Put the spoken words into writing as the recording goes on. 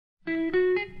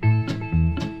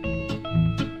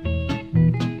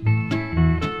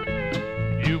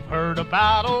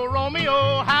about old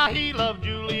Romeo, how he loved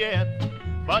Juliet.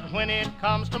 But when it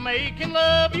comes to making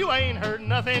love, you ain't heard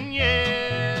nothing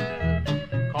yet.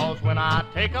 'Cause when I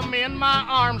take 'em in my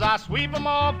arms, I sweep 'em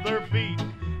off their feet.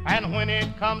 And when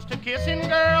it comes to kissing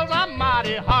girls, I'm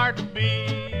mighty hard to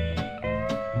beat.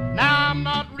 Now I'm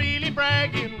not really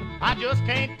bragging, I just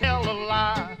can't tell a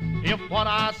lie. If what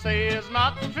I say is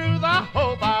not the truth, I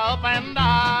hope I up and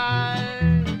die.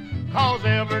 'Cause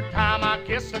every time I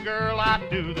kiss a girl, I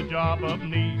do the job of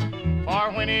need.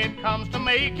 For when it comes to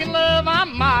making love,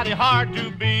 I'm mighty hard to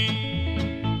beat.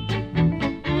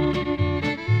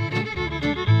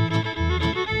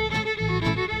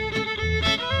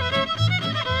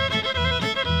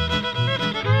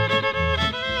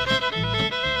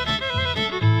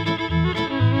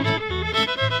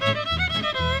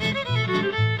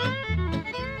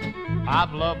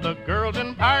 I've loved the girls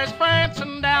in Paris, France,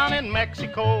 and down in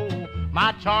Mexico.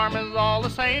 My charm is all the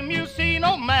same, you see,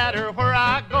 no matter where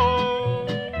I go.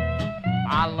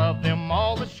 I love them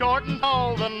all, the short and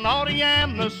tall, the naughty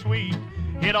and the sweet.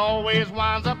 It always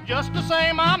winds up just the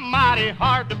same, I'm mighty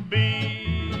hard to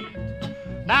beat.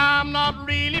 Now I'm not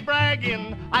really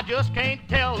bragging, I just can't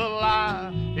tell a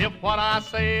lie. If what I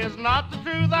say is not the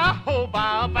truth, I hope I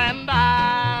up and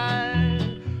die.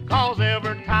 'Cause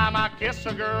every time I kiss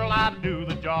a girl, I do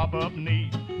the job of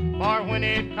need. For when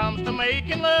it comes to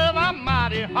making love, I'm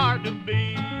mighty hard to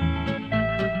beat.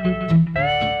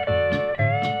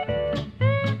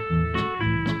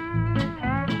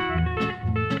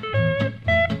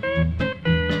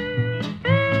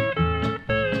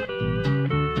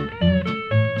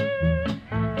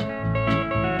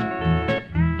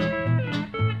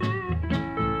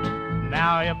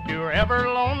 Now if you're ever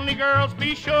lonely, girls,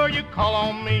 be sure you call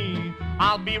on me.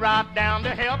 I'll be right down to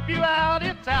help you out,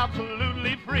 it's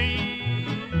absolutely free.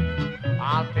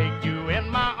 I'll take you in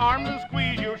my arms and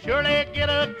squeeze, you'll surely get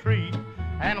a treat.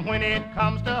 And when it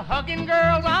comes to hugging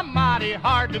girls, I'm mighty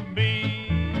hard to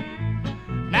beat.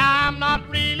 Now I'm not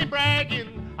really bragging,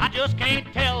 I just can't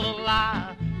tell a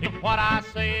lie. If what I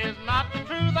say is not the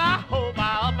truth, I hope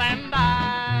I up and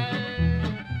die.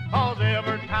 'Cause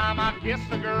every time I kiss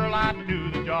a girl, I do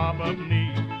the job of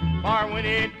need. For when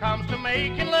it comes to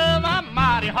making love, I'm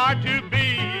mighty hard to beat.